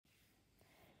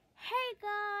Hey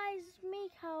guys, it's me,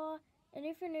 Kara, and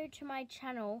if you're new to my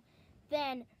channel,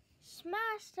 then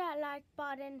smash that like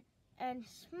button and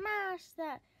smash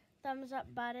that thumbs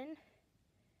up button.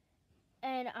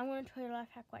 And I'm going to tell you a life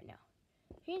hack right now.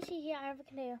 You can see here I have a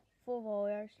container full of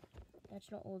Oreos. That's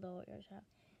not all the Oreos I have.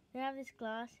 Then I have this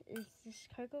glass, it's this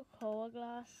Coca-Cola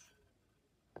glass,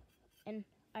 and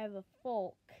I have a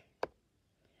fork.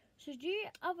 So do you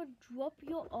ever drop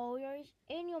your Oreos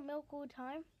in your milk all the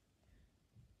time?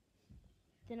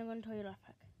 Then I'm going to tell you a life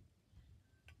hack.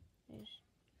 Just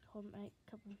hold my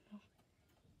cup of milk.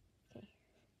 Okay.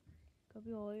 Grab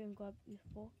your Oreo and grab your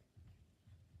fork.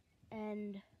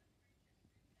 And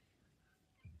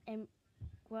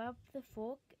grab the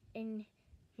fork, and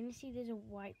you can see there's a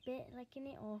white bit like in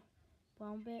it, or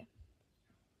brown bit.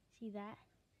 See that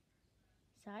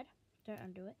side? Don't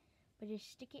undo it, but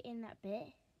just stick it in that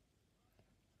bit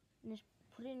and just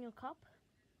put it in your cup.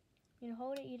 You can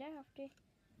hold it, you don't have to.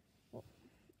 Well,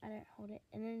 I don't hold it.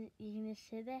 And then you can just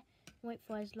sit there and wait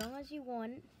for as long as you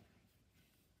want.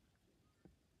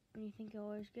 When you think your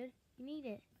Oreo is good, you need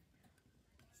it.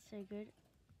 It's so good.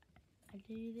 I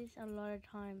do this a lot of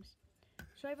times.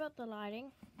 Sorry about the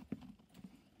lighting.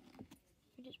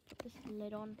 We just put this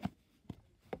lid on.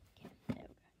 Okay,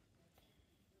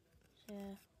 there we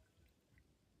go.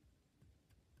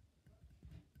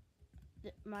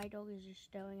 So, my dog is just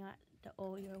staring at the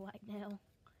Oreo right now.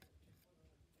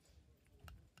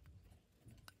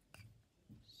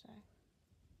 So,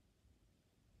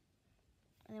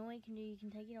 and then what you can do, you can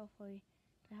take it off, or you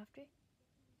don't have to.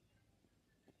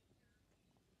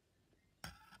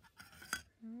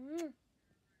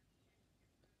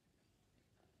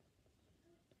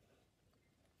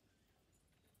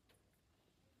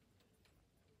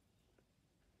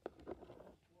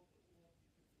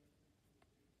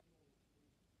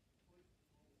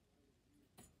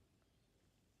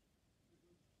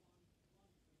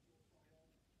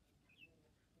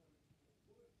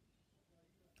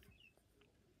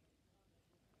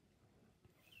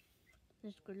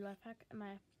 This is a good life hack, and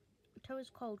my toe is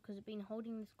cold because I've been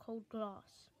holding this cold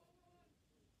glass.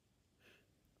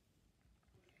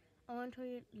 I want to tell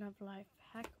you another life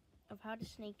hack of how to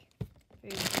sneak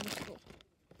food in the school.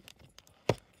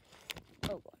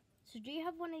 Oh god. So do you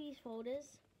have one of these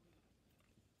folders?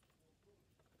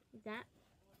 Like that?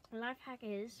 The life hack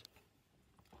is,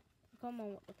 I can't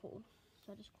remember what they're called,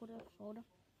 so I just called it a folder.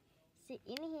 So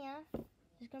in here,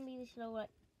 there's going to be this little like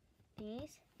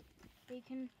thingies that you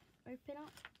can open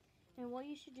up. And what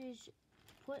you should do is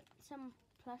put some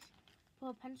put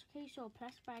a pencil case or a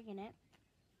plastic bag in it,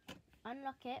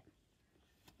 unlock it.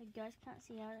 You guys can't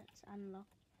see how it's unlocked.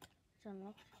 It's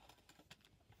unlocked.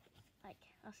 Like,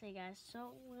 I'll say guys,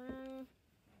 so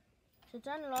it's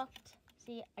unlocked.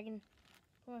 See, I can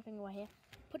put my finger right here.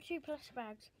 Put 2 plastic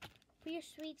bags. Put your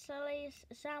sweet salads,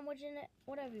 a sandwich in it,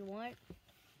 whatever you want.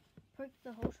 Poke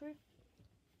the hole through.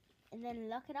 And then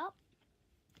lock it up.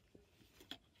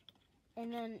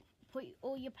 And then put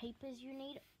all your papers you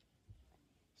need.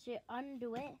 So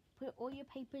undo it. Put all your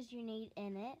papers you need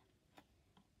in it.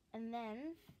 And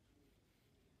then,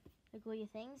 like all your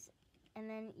things. And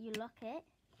then you lock it.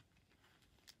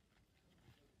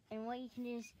 And what you can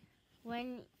do is,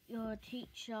 when your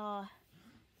teacher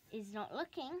is not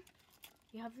looking,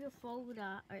 you have your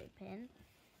folder open,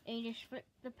 and you just flip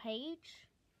the page.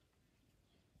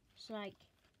 So like,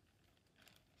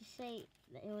 just say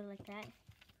that it was like that,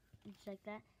 just like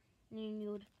that, and then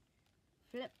you would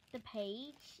flip the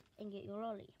page and get your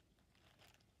lolly.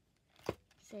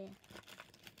 So,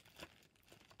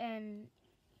 and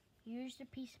use the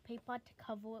piece of paper to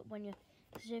cover it when you're,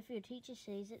 because if your teacher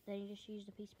sees it, then you just use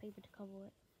the piece of paper to cover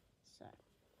it. So,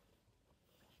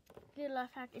 good life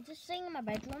hack. It's just sitting in my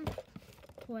bedroom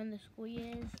for when the school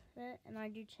year is there, and I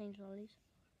do change lollies.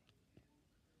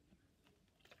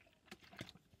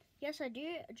 Yes, I do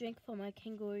drink for my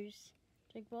Kangaroos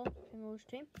drink bowl, Kangaroos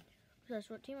team. So that's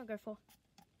what team I go for.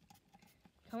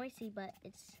 Can't really see, but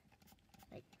it's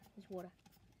like, it's water.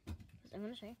 So I'm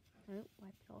gonna say, oh,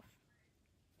 wipe it off.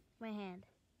 My hand.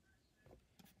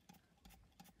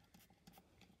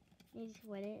 You just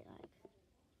wet it, like,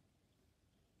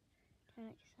 kind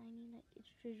of like shiny, like it's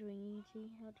treasuring. You can see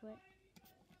how it's wet.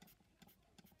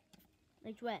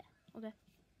 Like it's wet. Okay.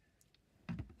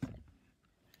 So.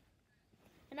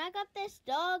 And I got this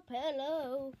dog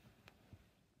pillow.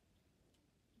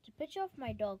 It's a picture of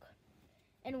my dog.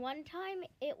 And one time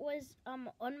it was on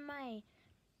my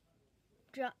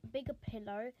bigger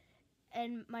pillow,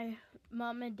 and my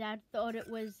mom and dad thought it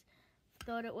was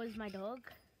my dog.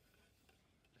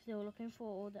 They were looking for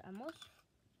all the animals,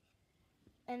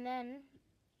 and then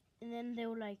they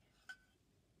were like,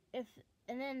 if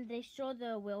And then they saw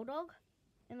the whale dog,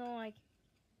 and they're like,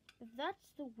 if that's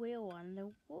the whale one,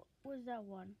 then what was that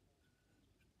one?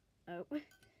 Oh. And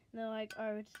they're like,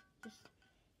 oh, it's just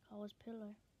Kawa's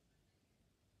pillow.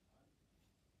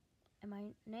 And my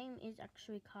name is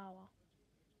actually Kawa.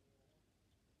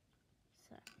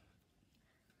 So,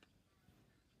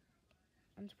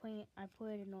 I'm just putting, I put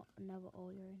another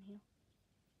Oreo in here.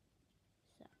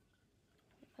 So,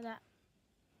 for that.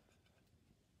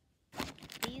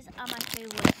 These are my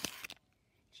favorites.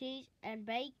 Cheese and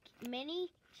bake,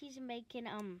 mini cheese and bacon,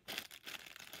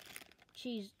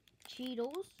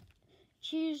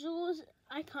 Cheetos,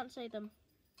 I can't say them.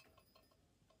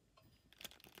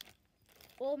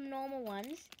 All normal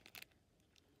ones.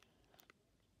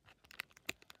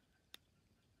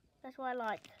 That's what I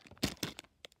like.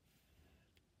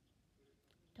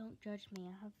 Don't judge me.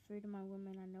 I have freedom of my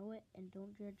women. I know it. And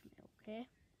don't judge me, okay?